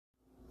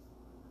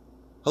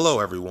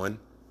Hello, everyone.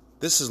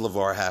 This is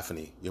LeVar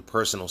Haffney, your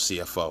personal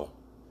CFO.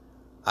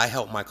 I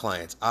help my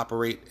clients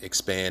operate,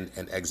 expand,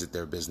 and exit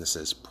their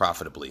businesses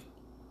profitably.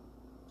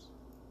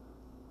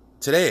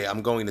 Today,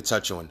 I'm going to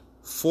touch on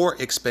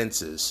 4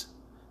 expenses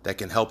that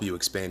can help you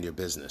expand your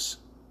business.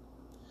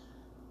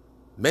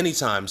 Many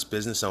times,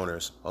 business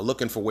owners are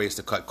looking for ways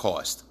to cut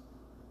costs.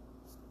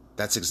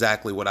 That's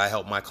exactly what I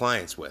help my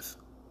clients with.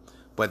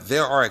 But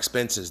there are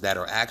expenses that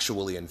are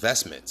actually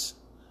investments,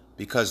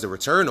 because the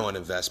return on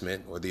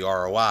investment, or the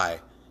ROI,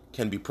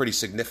 can be pretty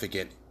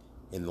significant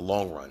in the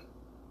long run.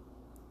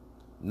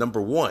 Number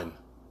 1,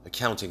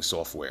 accounting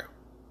software.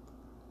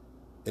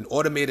 An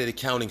automated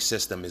accounting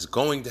system is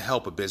going to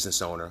help a business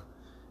owner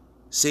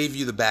save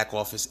you the back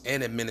office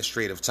and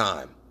administrative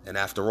time. And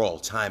after all,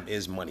 time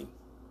is money.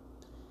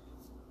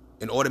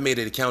 An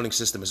automated accounting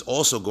system is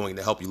also going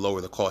to help you lower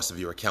the cost of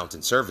your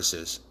accountant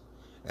services,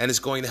 and it's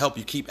going to help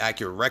you keep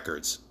accurate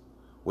records,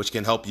 which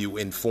can help you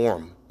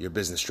inform your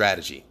business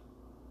strategy.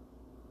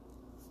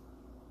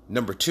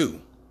 Number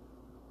 2,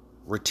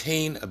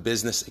 retain a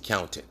business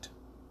accountant.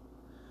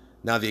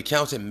 Now, the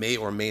accountant may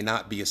or may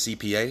not be a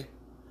CPA,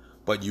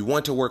 but you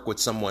want to work with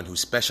someone who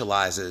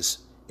specializes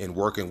in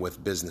working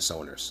with business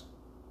owners.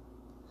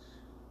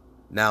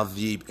 Now,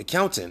 the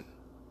accountant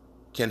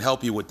can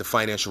help you with the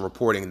financial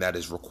reporting that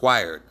is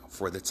required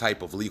for the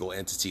type of legal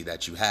entity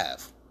that you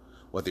have,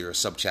 whether you're a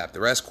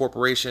subchapter S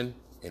corporation,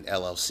 an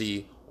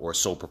LLC, or a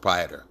sole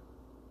proprietor.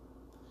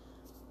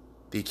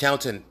 The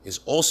accountant is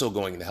also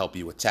going to help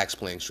you with tax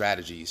planning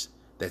strategies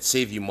that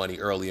save you money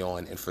early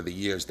on and for the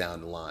years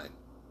down the line.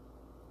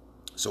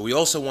 So we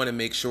also want to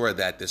make sure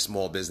that this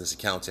small business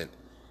accountant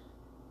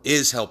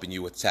is helping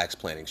you with tax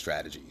planning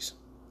strategies.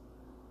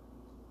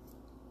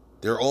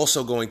 They're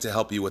also going to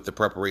help you with the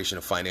preparation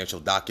of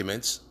financial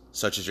documents,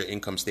 such as your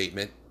income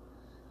statement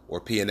or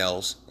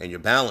P&Ls and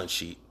your balance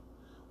sheet,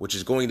 which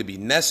is going to be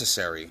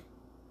necessary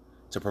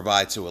to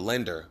provide to a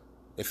lender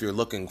if you're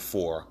looking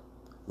for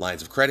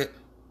lines of credit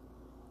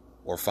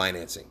or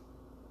financing.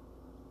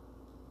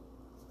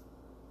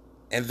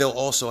 And they'll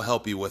also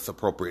help you with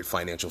appropriate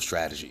financial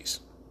strategies.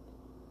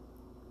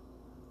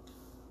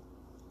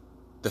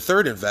 The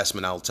third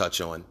investment I'll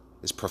touch on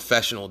is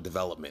professional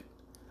development.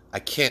 I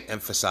can't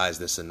emphasize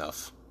this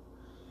enough.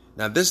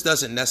 Now, this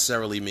doesn't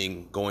necessarily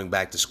mean going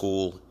back to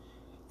school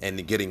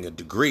and getting a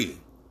degree,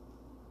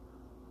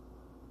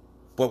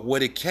 but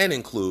what it can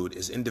include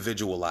is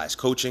individualized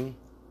coaching,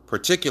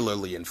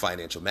 particularly in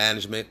financial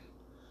management,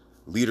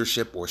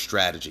 leadership, or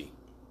strategy.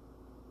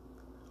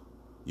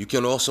 You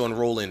can also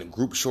enroll in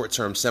group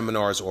short-term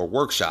seminars or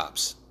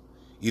workshops,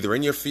 either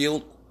in your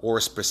field or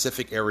a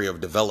specific area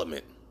of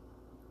development.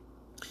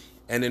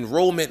 And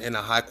enrollment in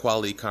a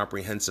high-quality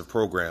comprehensive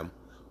program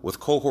with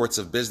cohorts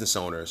of business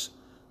owners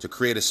to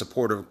create a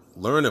supportive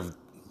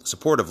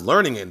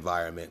learning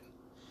environment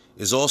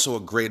is also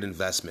a great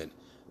investment.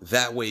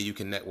 That way you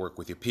can network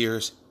with your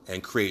peers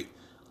and create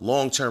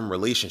long-term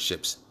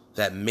relationships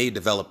that may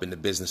develop into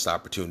business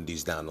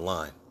opportunities down the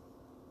line.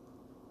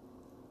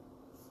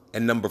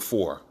 And number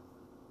 4,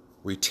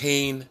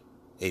 retain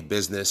a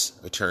business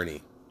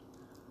attorney.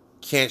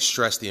 Can't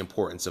stress the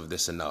importance of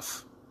this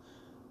enough.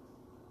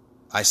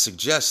 I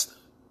suggest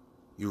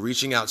you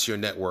reaching out to your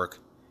network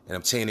and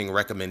obtaining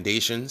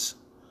recommendations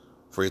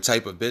for your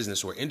type of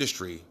business or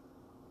industry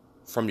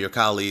from your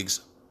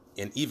colleagues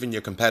and even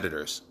your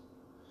competitors.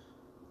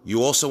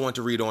 You also want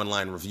to read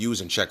online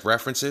reviews and check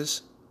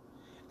references,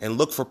 and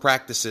look for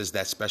practices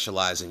that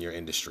specialize in your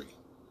industry.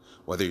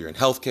 Whether you're in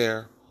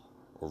healthcare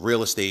or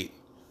real estate,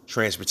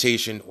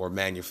 transportation, or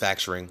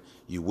manufacturing,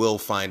 you will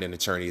find an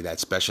attorney that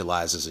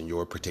specializes in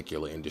your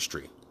particular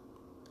industry.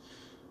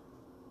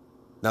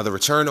 Now, the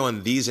return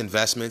on these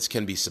investments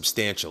can be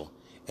substantial,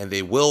 and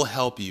they will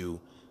help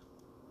you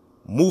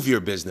move your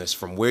business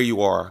from where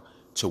you are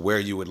to where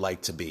you would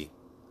like to be.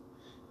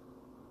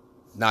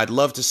 Now, I'd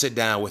love to sit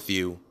down with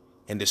you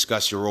and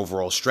discuss your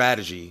overall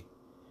strategy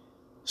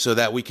so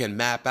that we can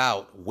map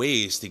out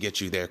ways to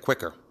get you there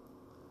quicker.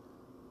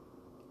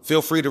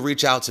 Feel free to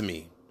reach out to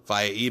me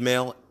via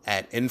email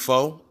at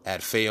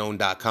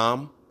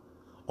info@fayone.com,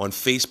 on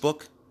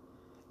Facebook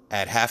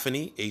at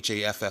Haffney,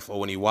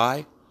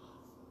 Haffony,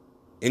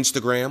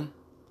 Instagram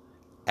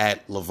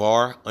at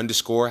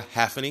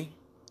LeVar_Haffney,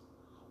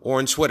 or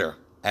on Twitter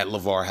at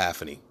LeVar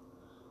Haffney.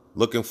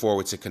 Looking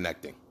forward to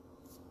connecting.